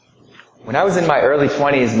When I was in my early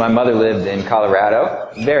 20s, my mother lived in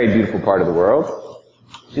Colorado, a very beautiful part of the world.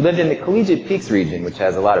 She lived in the Collegiate Peaks region, which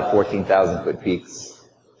has a lot of 14,000-foot peaks.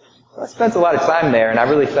 So I spent a lot of time there, and I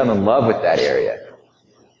really fell in love with that area.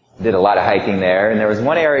 Did a lot of hiking there, and there was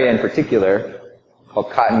one area in particular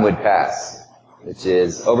called Cottonwood Pass, which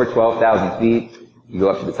is over 12,000 feet. You go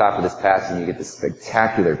up to the top of this pass, and you get this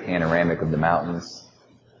spectacular panoramic of the mountains.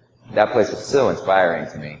 That place was so inspiring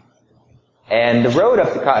to me. And the road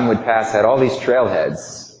up to Cottonwood Pass had all these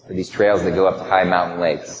trailheads, or these trails that go up to high mountain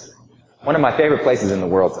lakes. One of my favorite places in the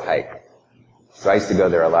world to hike. So I used to go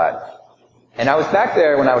there a lot. And I was back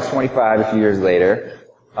there when I was 25, a few years later.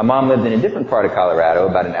 My mom lived in a different part of Colorado,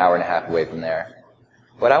 about an hour and a half away from there.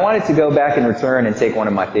 But I wanted to go back and return and take one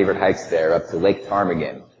of my favorite hikes there, up to Lake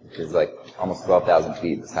Ptarmigan, which is like almost 12,000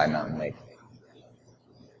 feet, this high mountain lake.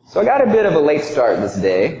 So I got a bit of a late start this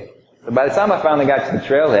day. But by the time I finally got to the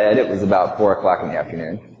trailhead, it was about 4 o'clock in the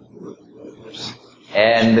afternoon.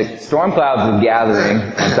 And the storm clouds were gathering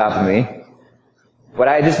on top of me. But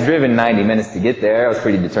I had just driven 90 minutes to get there. I was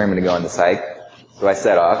pretty determined to go on this hike. So I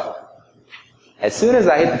set off. As soon as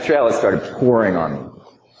I hit the trail, it started pouring on me.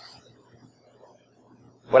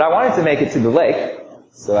 But I wanted to make it to the lake,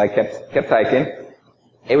 so I kept hiking.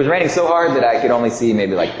 It was raining so hard that I could only see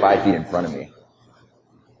maybe like 5 feet in front of me.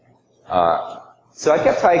 So I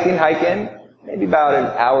kept hiking, maybe about an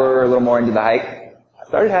hour or a little more into the hike. I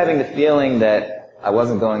started having the feeling that I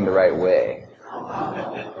wasn't going the right way.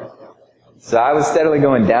 So I was steadily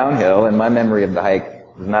going downhill, and my memory of the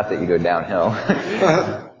hike was not that you go downhill.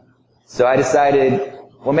 So I decided,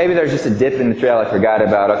 well, maybe there's just a dip in the trail I forgot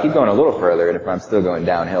about. I'll keep going a little further, and if I'm still going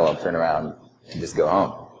downhill, I'll turn around and just go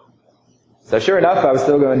home. So sure enough, I was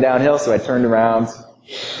still going downhill, so I turned around,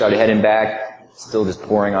 started heading back, still just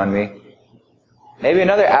pouring on me. Maybe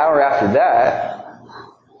another hour after that,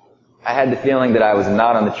 I had the feeling that I was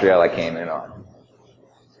not on the trail I came in on.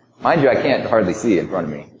 Mind you, I can't hardly see in front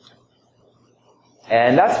of me.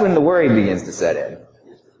 And that's when the worry begins to set in.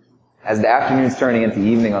 As the afternoon's turning into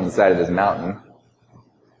evening on the side of this mountain,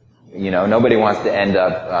 you know, nobody wants to end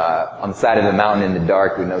up on the side of the mountain in the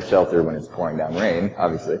dark with no shelter when it's pouring down rain,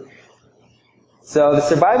 obviously. So the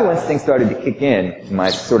survival instinct started to kick in. My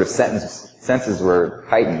sort of senses were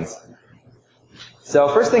heightened. So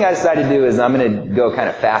first thing I decided to do is I'm going to go kind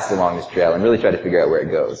of fast along this trail and really try to figure out where it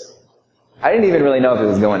goes. I didn't even really know if it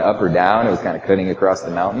was going up or down. It was kind of cutting across the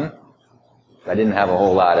mountain. I didn't have a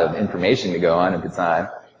whole lot of information to go on at the time.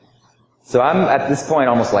 So I'm at this point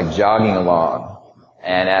almost like jogging along.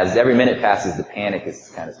 And as every minute passes, the panic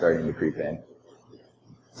is kind of starting to creep in.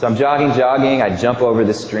 So I'm jogging. I jump over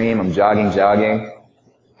the stream. I'm jogging.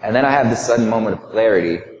 And then I have this sudden moment of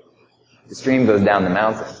clarity. The stream goes down the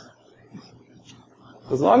mountain.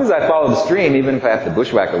 As long as I follow the stream, even if I have to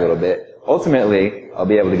bushwhack a little bit, ultimately, I'll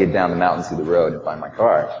be able to get down the mountain to the road and find my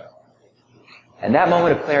car. And that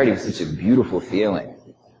moment of clarity was such a beautiful feeling.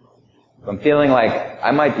 I'm feeling like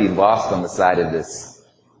I might be lost on the side of this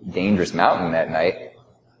dangerous mountain that night,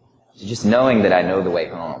 just knowing that I know the way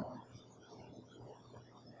home.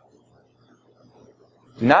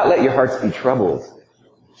 Do not let your hearts be troubled,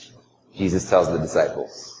 Jesus tells the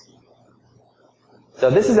disciples. So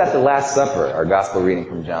this is at the Last Supper, our gospel reading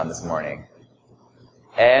from John this morning.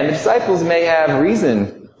 And the disciples may have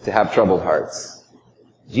reason to have troubled hearts.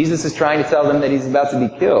 Jesus is trying to tell them that he's about to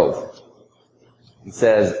be killed. He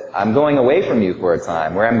says, I'm going away from you for a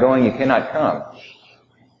time. Where I'm going, you cannot come.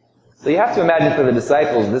 So you have to imagine for the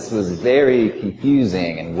disciples, this was very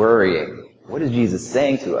confusing and worrying. What is Jesus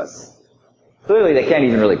saying to us? Clearly, they can't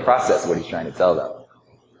even really process what he's trying to tell them.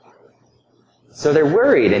 So they're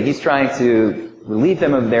worried, and he's trying to relieve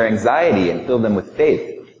them of their anxiety and fill them with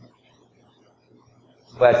faith.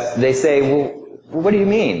 But they say, well, what do you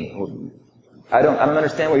mean? I don't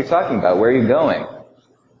understand what you're talking about. Where are you going?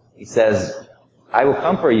 He says, I will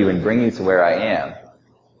come for you and bring you to where I am.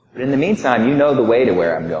 But in the meantime, you know the way to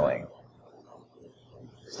where I'm going.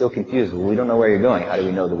 Still confused. Well, we don't know where you're going. How do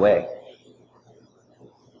we know the way?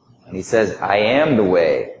 And he says, I am the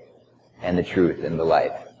way and the truth and the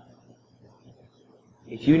life.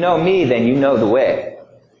 If you know me, then you know the way.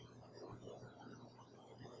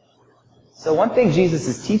 So one thing Jesus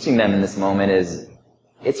is teaching them in this moment is,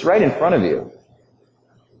 it's right in front of you.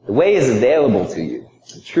 The way is available to you.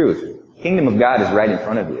 The truth. The kingdom of God is right in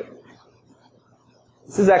front of you.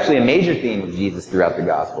 This is actually a major theme of Jesus throughout the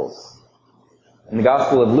Gospels. In the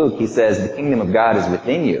Gospel of Luke, he says, the kingdom of God is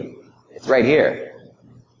within you. It's right here.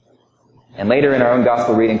 And later in our own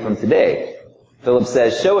Gospel reading from today, Philip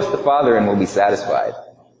says, show us the Father and we'll be satisfied.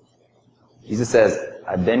 Jesus says,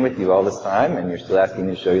 I've been with you all this time and you're still asking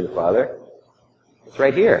me to show you the Father? It's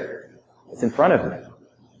right here. It's in front of me.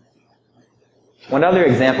 One other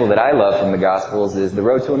example that I love from the Gospels is the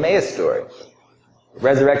Road to Emmaus story. The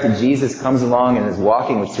resurrected Jesus comes along and is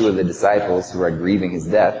walking with two of the disciples who are grieving his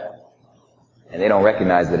death, and they don't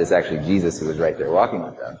recognize that it's actually Jesus who is right there walking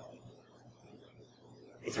with them.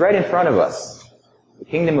 It's right in front of us. The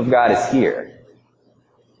kingdom of God is here.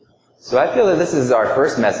 So I feel that this is our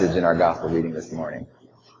first message in our gospel reading this morning.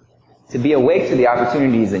 To be awake to the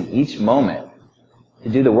opportunities in each moment, to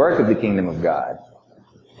do the work of the kingdom of God,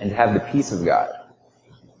 and to have the peace of God.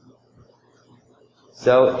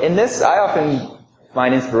 So in this, I often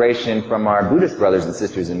find inspiration from our Buddhist brothers and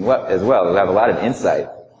sisters as well, who have a lot of insight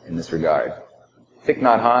in this regard. Thich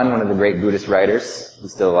Nhat Hanh, one of the great Buddhist writers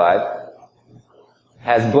who's still alive,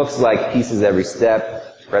 has books like Peace Every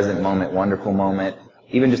Step, Present Moment, Wonderful Moment.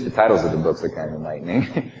 Even just the titles of the books are kind of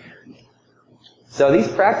enlightening. So these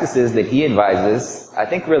practices that he advises, I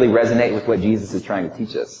think really resonate with what Jesus is trying to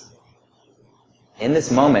teach us. In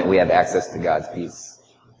this moment, we have access to God's peace.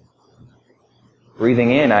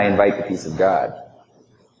 Breathing in, I invite the peace of God.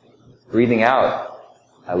 Breathing out,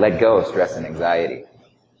 I let go of stress and anxiety.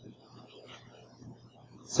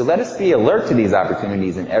 So let us be alert to these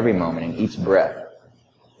opportunities in every moment, in each breath,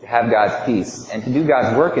 to have God's peace and to do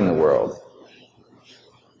God's work in the world.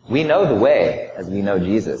 We know the way as we know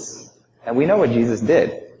Jesus, and we know what Jesus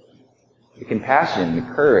did. The compassion,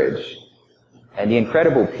 the courage, and the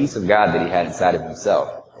incredible peace of God that he had inside of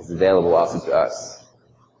himself is available also to us.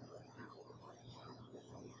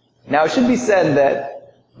 Now, it should be said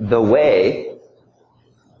that the way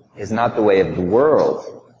is not the way of the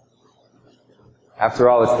world. After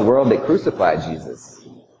all, it's the world that crucified Jesus.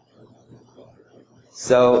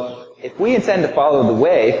 So, if we intend to follow the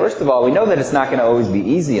way, first of all, we know that it's not going to always be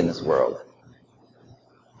easy in this world.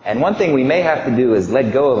 And one thing we may have to do is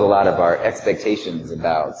let go of a lot of our expectations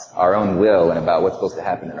about our own will and about what's supposed to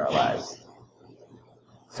happen in our lives.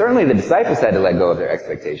 Certainly the disciples had to let go of their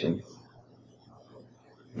expectations.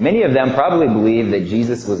 Many of them probably believed that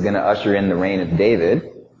Jesus was going to usher in the reign of David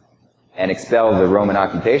and expel the Roman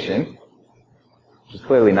occupation, which is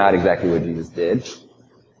clearly not exactly what Jesus did.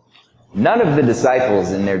 None of the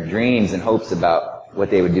disciples in their dreams and hopes about what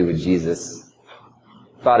they would do with Jesus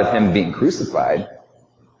thought of him being crucified.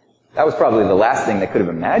 That was probably the last thing they could have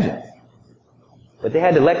imagined. But they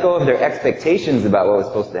had to let go of their expectations about what was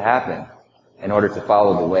supposed to happen in order to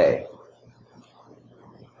follow the way.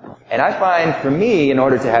 And I find, for me, in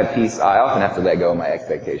order to have peace, I often have to let go of my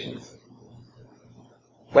expectations.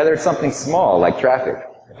 Whether it's something small, like traffic.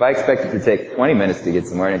 If I expect it to take 20 minutes to get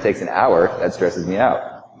somewhere and it takes an hour, that stresses me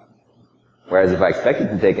out. Whereas if I expect it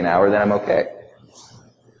to take an hour, then I'm okay.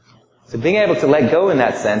 So being able to let go in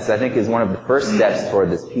that sense, I think, is one of the first steps toward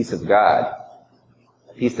this peace of God.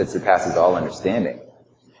 A peace that surpasses all understanding,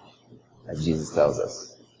 as Jesus tells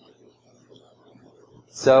us.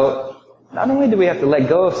 So, not only do we have to let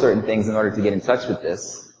go of certain things in order to get in touch with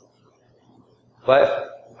this,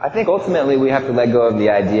 but I think ultimately we have to let go of the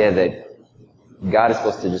idea that God is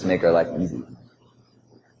supposed to just make our life easy.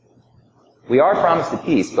 We are promised a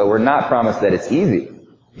peace, but we're not promised that it's easy.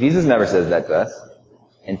 Jesus never says that to us.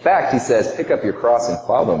 In fact, he says, pick up your cross and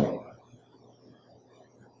follow me.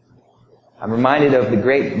 I'm reminded of the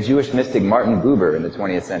great Jewish mystic Martin Buber in the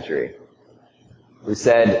 20th century, who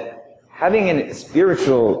said, having a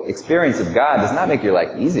spiritual experience of God does not make your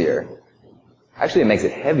life easier. Actually, it makes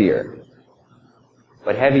it heavier,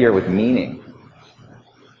 but heavier with meaning.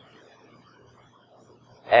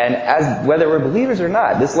 And as whether we're believers or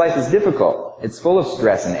not, this life is difficult. It's full of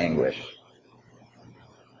stress and anguish.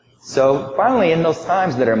 So finally, in those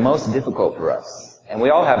times that are most difficult for us, and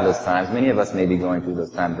we all have those times, many of us may be going through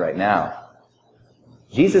those times right now,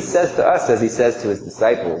 Jesus says to us, as he says to his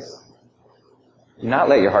disciples, do not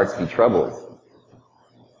let your hearts be troubled.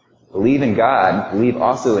 Believe in God, believe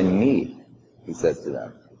also in me, he says to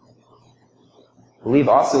them. Believe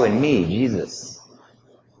also in me, Jesus.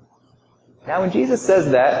 Now, when Jesus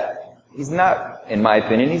says that, he's not, in my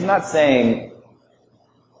opinion, he's not saying,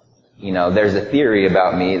 there's a theory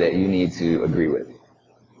about me that you need to agree with.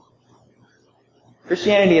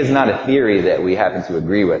 Christianity is not a theory that we happen to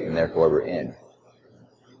agree with and therefore we're in.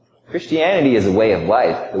 Christianity is a way of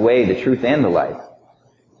life, the way, the truth, and the life.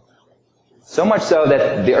 So much so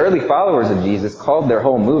that the early followers of Jesus called their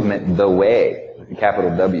whole movement the Way, with a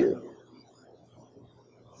capital W.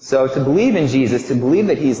 So to believe in Jesus, to believe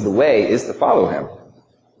that he's the way, is to follow him.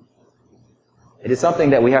 It is something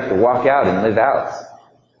that we have to walk out and live out.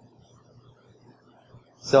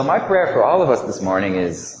 So my prayer for all of us this morning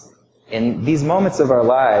is, in these moments of our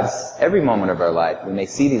lives, every moment of our life, we may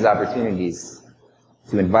see these opportunities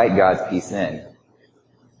to invite God's peace in,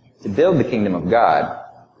 to build the kingdom of God,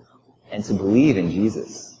 and to believe in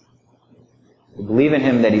Jesus. We believe in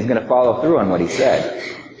him that he's going to follow through on what he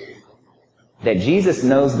said. That Jesus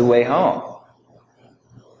knows the way home.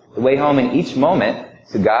 The way home in each moment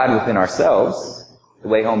to God within ourselves, the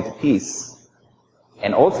way home to peace,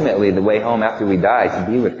 and ultimately the way home after we die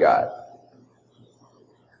to be with God.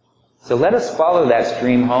 So let us follow that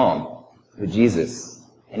stream home with Jesus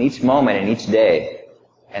in each moment and each day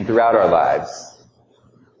and throughout our lives,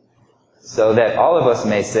 so that all of us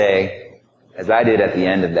may say, as I did at the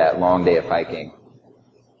end of that long day of hiking,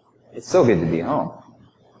 it's so good to be home.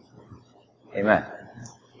 Amen.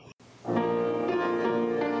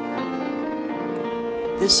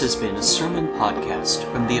 This has been a sermon podcast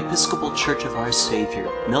from the Episcopal Church of Our Savior,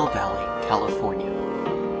 Mill Valley, California.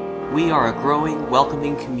 We are a growing,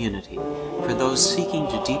 welcoming community for those seeking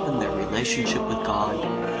to deepen their relationship with God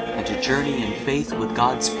and to journey in faith with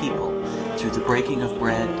God's people through the breaking of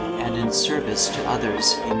bread and in service to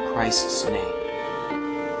others in Christ's name.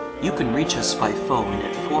 You can reach us by phone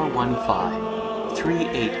at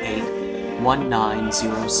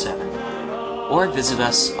 415-388-1907 or visit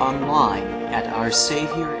us online at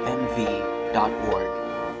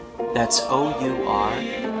oursaviornv.org. That's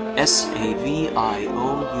OURSAVIOURNV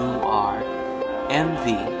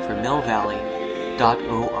for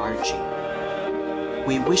millvalley.org.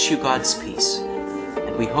 We wish you God's peace,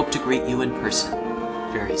 and we hope to greet you in person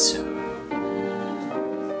very soon.